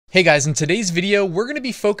Hey guys, in today's video, we're going to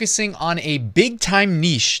be focusing on a big time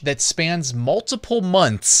niche that spans multiple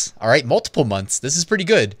months. All right, multiple months. This is pretty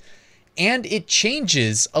good. And it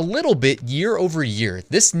changes a little bit year over year.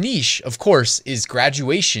 This niche, of course, is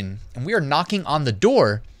graduation, and we are knocking on the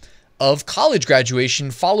door of college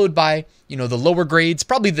graduation, followed by, the lower grades.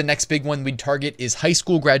 Probably the next big one we'd target is high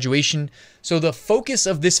school graduation. So the focus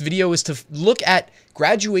of this video is to look at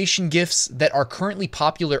graduation gifts that are currently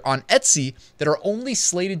popular on Etsy that are only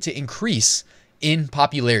slated to increase in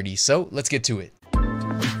popularity. So let's get to it.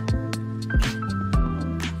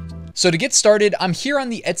 So to get started, I'm here on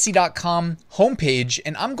the Etsy.com homepage,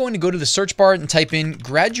 and I'm going to go to the search bar and type in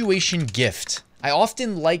graduation gift. I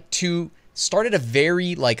often like to start at a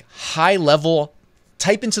very high level,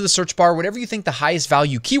 type into the search bar whatever you think the highest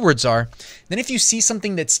value keywords are. Then if you see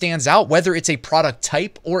something that stands out, whether it's a product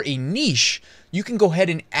type or a niche, you can go ahead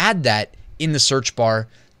and add that in the search bar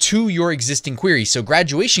to your existing query. So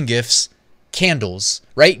graduation gifts, candles,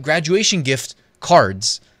 right? Graduation gift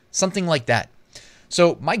cards, something like that.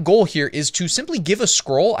 So my goal here is to simply give a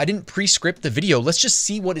scroll. I didn't pre-script the video. Let's just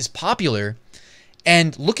see what is popular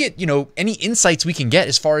and look at, any insights we can get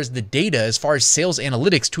as far as the data, as far as sales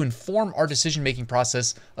analytics to inform our decision-making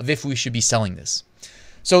process of if we should be selling this.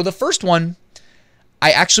 So the first one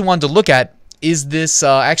I actually wanted to look at is this,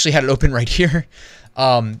 I actually had it open right here.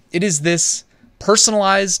 It is this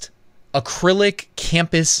personalized acrylic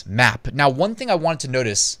campus map. Now, one thing I wanted to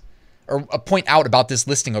notice or point out about this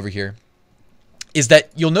listing over here is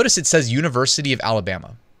that you'll notice it says University of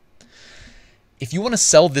Alabama. If you want to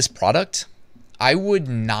sell this product, I would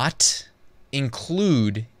not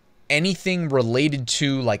include anything related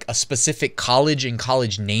to a specific college and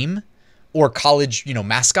college name or college,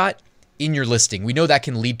 mascot in your listing. We know that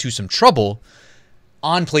can lead to some trouble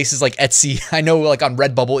on places like Etsy. I know on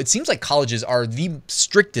Redbubble, it seems like colleges are the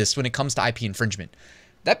strictest when it comes to IP infringement.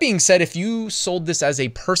 That being said, if you sold this as a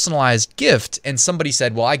personalized gift and somebody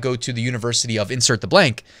said, well, I go to the University of insert the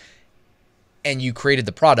blank, and you created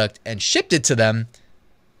the product and shipped it to them,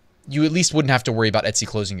 you at least wouldn't have to worry about Etsy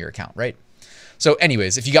closing your account, right? So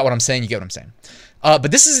anyways, if you got what I'm saying, you get what I'm saying.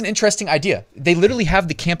 But this is an interesting idea. They literally have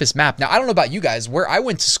the campus map. Now, I don't know about you guys. Where I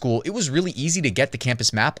went to school, it was really easy to get the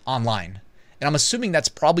campus map online. And I'm assuming that's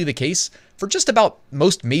probably the case for just about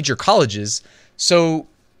most major colleges. So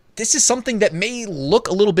this is something that may look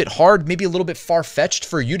a little bit hard, maybe a little bit far-fetched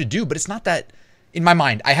for you to do, but it's not that, in my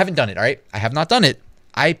mind. I haven't done it, all right? I have not done it.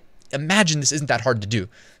 I imagine this isn't that hard to do.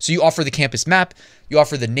 So you offer the campus map, you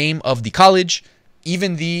offer the name of the college,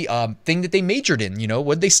 even the thing that they majored in,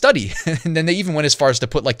 what did they study? And then they even went as far as to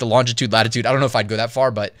put the longitude, latitude. I don't know if I'd go that far,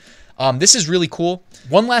 but this is really cool.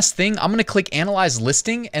 One last thing, I'm going to click Analyze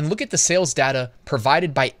Listing and look at the sales data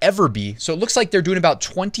provided by Everbee. So it looks like they're doing about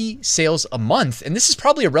 20 sales a month. And this is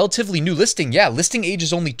probably a relatively new listing. Yeah, listing age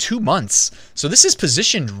is only 2 months. So this is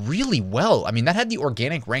positioned really well. I mean, that had the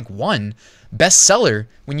organic rank 1 bestseller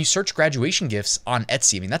when you search graduation gifts on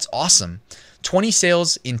Etsy. I mean, that's awesome. 20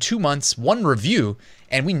 sales in 2 months, 1 review.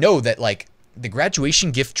 And we know that the graduation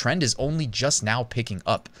gift trend is only just now picking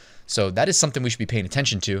up. So that is something we should be paying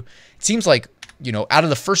attention to. It seems like, out of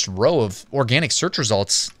the first row of organic search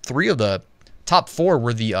results, 3 of the top 4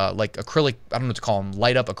 were the acrylic, I don't know what to call them,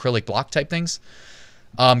 light up acrylic block type things.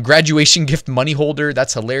 Graduation gift money holder,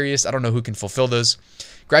 that's hilarious. I don't know who can fulfill those.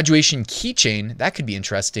 Graduation keychain, that could be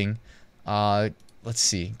interesting. Let's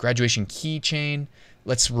see, graduation keychain.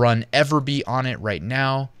 Let's run Everbee on it right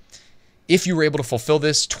now. If you were able to fulfill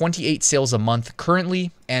this, 28 sales a month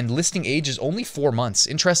currently, and listing age is only 4 months.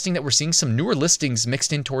 Interesting that we're seeing some newer listings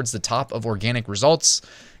mixed in towards the top of organic results.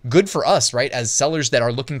 Good for us, right? As sellers that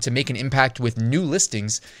are looking to make an impact with new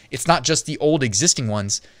listings, it's not just the old existing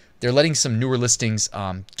ones. They're letting some newer listings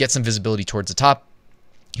get some visibility towards the top.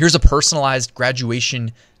 Here's a personalized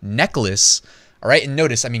graduation necklace. All right, and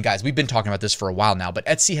notice, I mean, guys, we've been talking about this for a while now, but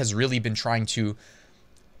Etsy has really been trying to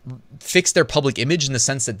fix their public image in the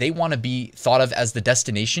sense that they want to be thought of as the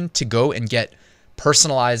destination to go and get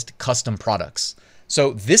personalized custom products.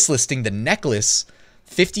 So this listing, the necklace,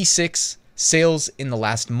 56 sales in the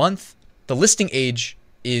last month. The listing age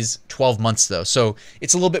is 12 months though. So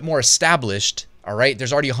it's a little bit more established. All right.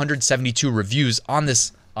 There's already 172 reviews on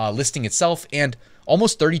this listing itself and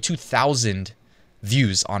almost 32,000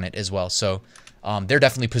 views on it as well. So they're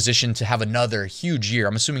definitely positioned to have another huge year.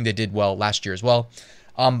 I'm assuming they did well last year as well.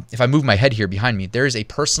 If I move my head here behind me, there is a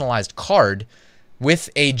personalized card with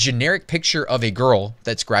a generic picture of a girl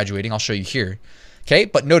that's graduating. I'll show you here. Okay,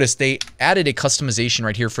 but notice they added a customization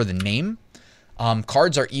right here for the name.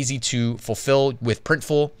 Cards are easy to fulfill with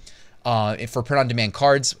Printful for print-on-demand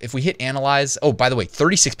cards. If we hit Analyze, oh, by the way,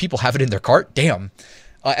 36 people have it in their cart. Damn.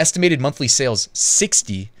 Estimated monthly sales,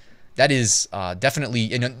 60. that is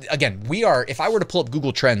definitely, and again, if I were to pull up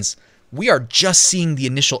Google Trends, we are just seeing the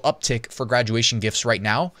initial uptick for graduation gifts right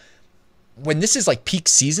now. When this is like peak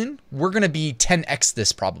season, we're going to be 10x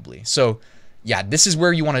this probably. So yeah, this is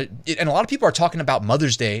where you want to, and a lot of people are talking about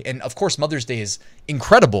Mother's Day. And of course, Mother's Day is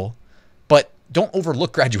incredible, but don't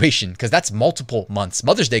overlook graduation because that's multiple months.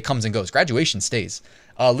 Mother's Day comes and goes. Graduation stays.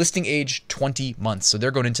 Listing age 20 months. So they're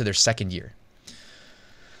going into their second year.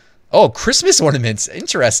 Oh, Christmas ornaments.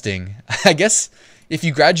 Interesting. I guess if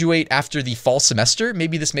you graduate after the fall semester,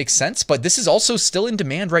 maybe this makes sense. But this is also still in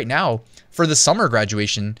demand right now for the summer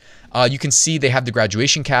graduation. You can see they have the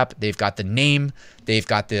graduation cap. They've got the name. They've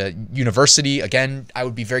got the university. Again, I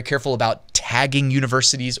would be very careful about tagging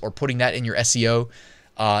universities or putting that in your SEO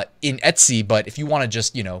in Etsy. But if you want to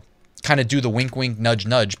just, kind of do the wink, wink, nudge,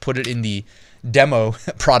 nudge, put it in the demo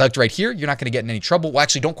product right here, you're not going to get in any trouble. Well,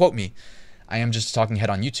 actually, don't quote me. I am just talking head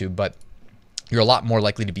on YouTube, but you're a lot more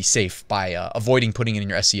likely to be safe by avoiding putting it in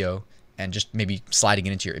your SEO and just maybe sliding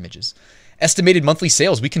it into your images. Estimated monthly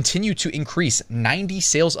sales, we continue to increase 90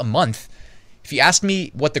 sales a month. If you asked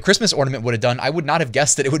me what the Christmas ornament would have done, I would not have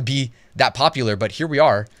guessed that it would be that popular, but here we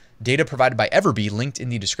are. Data provided by Everbee, linked in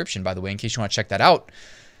the description, by the way, in case you want to check that out.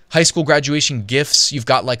 High school graduation gifts, you've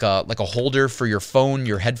got like a holder for your phone,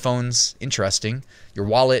 your headphones, interesting, your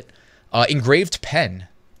wallet. Engraved pen.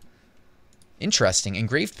 Interesting.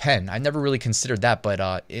 Engraved pen. I never really considered that, but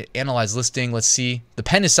analyze listing. Let's see. The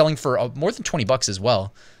pen is selling for more than 20 bucks as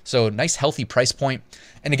well. So nice, healthy price point.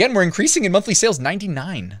 And again, we're increasing in monthly sales,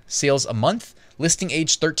 99 sales a month. Listing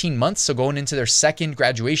age 13 months. So going into their second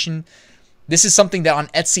graduation. This is something that on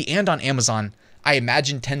Etsy and on Amazon, I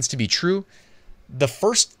imagine tends to be true. The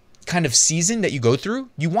first kind of season that you go through,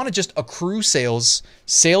 you want to just accrue sales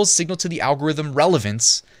signal to the algorithm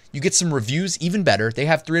relevance. You get some reviews, even better. They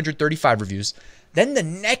have 335 reviews. Then the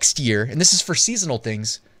next year, and this is for seasonal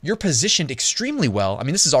things, you're positioned extremely well. I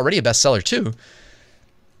mean, this is already a bestseller too,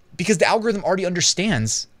 because the algorithm already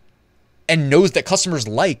understands and knows that customers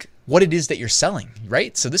like what it is that you're selling,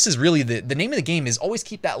 right? So this is really the name of the game is always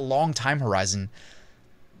keep that long time horizon.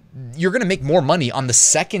 You're going to make more money on the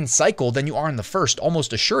second cycle than you are in the first,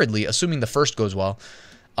 almost assuredly, assuming the first goes well.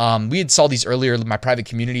 We had saw these earlier in my private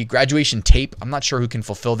community. Graduation tape. I'm not sure who can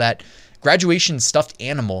fulfill that. Graduation stuffed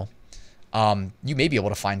animal. You may be able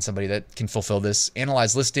to find somebody that can fulfill this.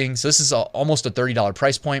 Analyze listing. So this is almost a $30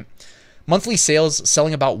 price point. Monthly sales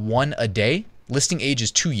selling about 1 a day. Listing age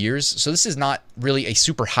is 2 years. So this is not really a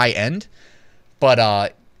super high end,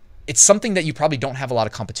 but it's something that you probably don't have a lot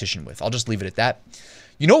of competition with. I'll just leave it at that.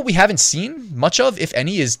 You know what we haven't seen much of, if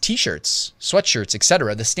any, is t-shirts, sweatshirts,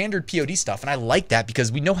 etc. The standard POD stuff. And I like that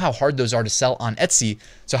because we know how hard those are to sell on Etsy.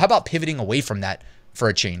 So how about pivoting away from that for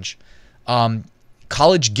a change?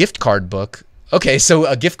 College gift card book. Okay, so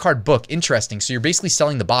a gift card book. Interesting. So you're basically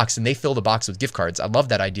selling the box and they fill the box with gift cards. I love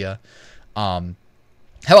that idea. How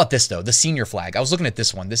about this, though? The senior flag. I was looking at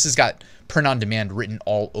this one. This has got print on demand written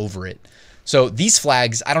all over it. So these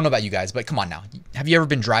flags, I don't know about you guys, but come on now. Have you ever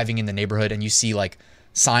been driving in the neighborhood and you see like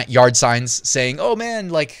yard signs saying, oh man,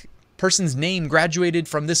 like person's name graduated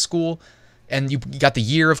from this school, and you got the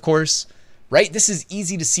year, of course, right? This is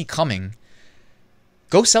easy to see coming.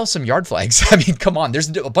 Go sell some yard flags. I mean, come on, there's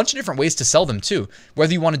a bunch of different ways to sell them too.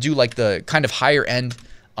 Whether you want to do like the kind of higher end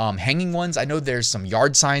hanging ones. I know there's some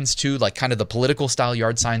yard signs too, like kind of the political style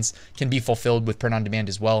yard signs can be fulfilled with print on demand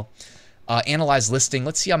as well. Analyze listing.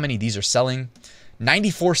 Let's see how many of these are selling.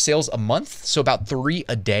 94 sales a month, so about 3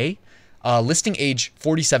 a day. Listing age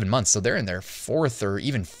 47 months, so they're in their 4th or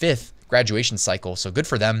even 5th graduation cycle, so good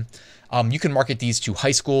for them. You can market these to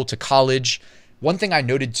high school, to college. One thing I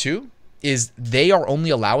noted too is they are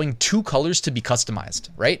only allowing 2 colors to be customized,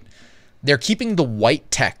 right? They're keeping the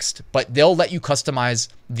white text, but they'll let you customize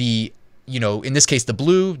the, in this case, the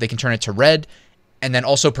blue. They can turn it to red, and then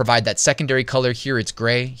also provide that secondary color. Here it's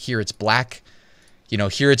gray, here it's black,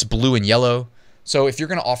 here it's blue and yellow. So if you're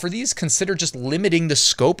going to offer these, consider just limiting the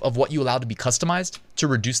scope of what you allow to be customized to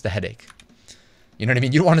reduce the headache. You know what I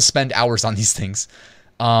mean? You don't want to spend hours on these things.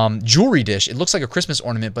 Jewelry dish. It looks like a Christmas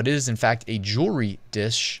ornament, but it is in fact a jewelry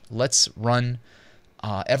dish. Let's run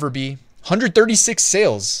Everbee. 136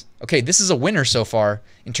 sales. Okay, this is a winner so far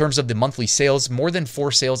in terms of the monthly sales. More than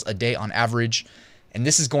 4 sales a day on average. And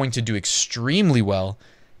this is going to do extremely well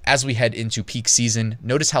as we head into peak season.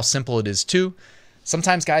 Notice how simple it is too.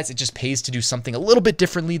 Sometimes, guys, it just pays to do something a little bit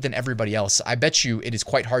differently than everybody else. I bet you it is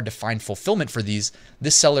quite hard to find fulfillment for these.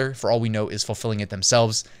 This seller, for all we know, is fulfilling it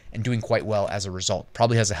themselves and doing quite well as a result.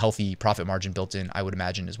 Probably has a healthy profit margin built in, I would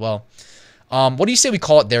imagine, as well. What do you say we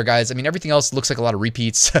call it there, guys? I mean, everything else looks like a lot of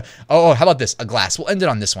repeats. Oh, how about this? A glass. We'll end it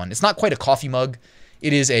on this one. It's not quite a coffee mug.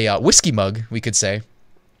 It is a whiskey mug, we could say.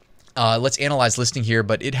 Let's analyze listing here,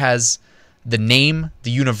 but it has the name,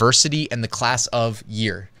 the university, and the class of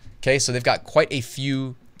year. Okay, so they've got quite a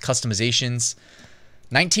few customizations.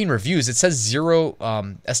 19 reviews. It says 0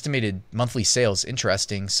 estimated monthly sales.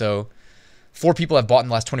 Interesting. So 4 people have bought in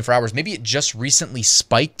the last 24 hours. Maybe it just recently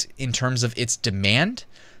spiked in terms of its demand.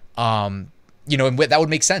 You know, and that would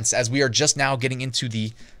make sense as we are just now getting into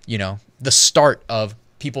the, you know, the start of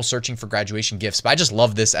people searching for graduation gifts. But I just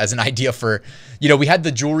love this as an idea for, you know, we had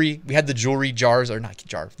the jewelry jars, or not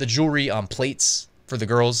jar, the jewelry plates for the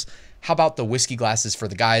girls. How about the whiskey glasses for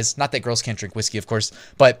the guys? Not that girls can't drink whiskey, of course,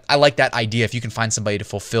 but I like that idea. If you can find somebody to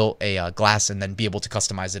fulfill a glass and then be able to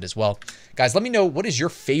customize it as well. Guys, let me know, what is your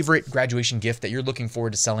favorite graduation gift that you're looking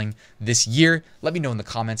forward to selling this year? Let me know in the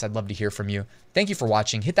comments. I'd love to hear from you. Thank you for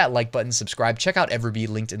watching. Hit that like button, subscribe, check out Everbee,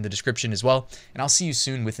 linked in the description as well, and I'll see you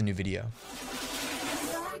soon with a new video.